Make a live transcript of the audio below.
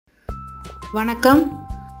வணக்கம்.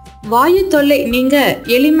 வாயு தொல்லை நீங்க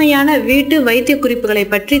எளிமையான வீட்டு வைத்திய குறிப்புகளை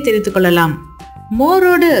பற்றி தெரிந்து கொள்ளலாம்.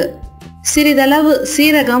 மோரோடு சிறிதளவு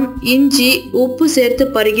சீரகம், இஞ்சி, உப்பு சேர்த்து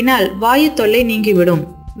பருகினால் வாயு தொல்லை நீங்கிவிடும்.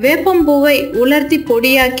 வேப்பம்பூவை உலர்த்தி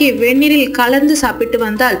பொடியாக்கி வெந்நீரில் கலந்து சாப்பிட்டு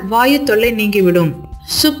வந்தால் வாயு தொல்லை நீங்கிவிடும்.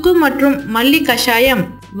 சுக்கு மற்றும் மல்லி கஷாயம்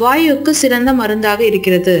வாயுக்கு சிறந்த மருந்தாக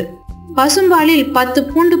இருக்கிறது. பசும்பாலில் 10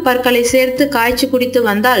 பூண்டு பற்களை சேர்த்து காய்ச்சி குடித்து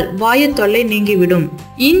வந்தால் வாயு தொல்லை நீங்கிவிடும்.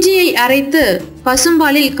 இஞ்சியை அரைத்து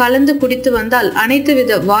பசும்பாலில் கலந்து குடித்து வந்தால் அனைத்து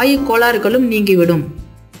வித வாயு கோளாறுகளும் நீங்கிவிடும்.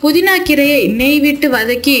 புதினா கீரையை நெய் விட்டு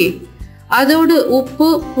வதக்கி அதோடு உப்பு,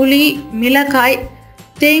 புளி, மிளகாய்,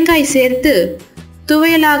 தேங்காய் சேர்த்து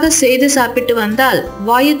துவையலாக செய்து சாப்பிட்டு வந்தால்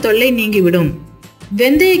வாயு தொல்லை நீங்கிவிடும்.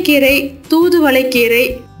 வெந்தயக்கீரை, தூதுவளைக்கீரை,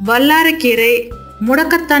 வல்லாரக்கீரை,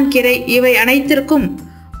 முடக்கத்தான் கீரை இவை அனைத்திற்கும்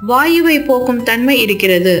வாயுவை போக்கும் தன்மை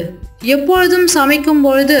இருக்கிறது. எப்பொழுதும் சமைக்கும்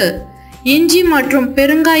பொழுது இஞ்சி மற்றும்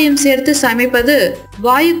பெருங்காயம் சேர்த்து சமைப்பது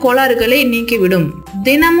வாயு கோளாறுகளை நீக்கிவிடும்.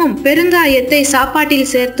 தினமும் பெருங்காயத்தை சாப்பாட்டில்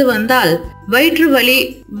சேர்த்து வந்தால் வயிற்று வலி,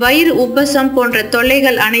 வயிறு உப்பசம் போன்ற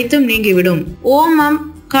தொல்லைகள் அனைத்தும் நீங்கிவிடும். ஓமம்,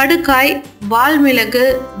 கடுக்காய், வால்மிளகு,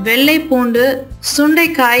 வெள்ளை பூண்டு,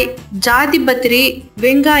 சுண்டைக்காய், ஜாதிபத்திரி,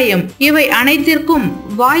 வெங்காயம் இவை அனைத்திற்கும்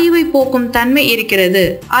வாயுவை போக்கும் தன்மை இருக்கிறது.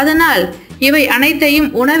 அதனால் இவை அனைத்தையும்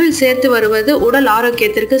உணவில் சேர்த்து வருவது உடல்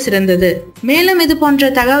ஆரோக்கியத்திற்கு சிறந்தது. மேலும் இது போன்ற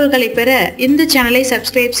தகவல்களை பெற இந்த சேனலை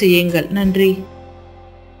சப்ஸ்கிரைப் செய்யுங்கள். நன்றி.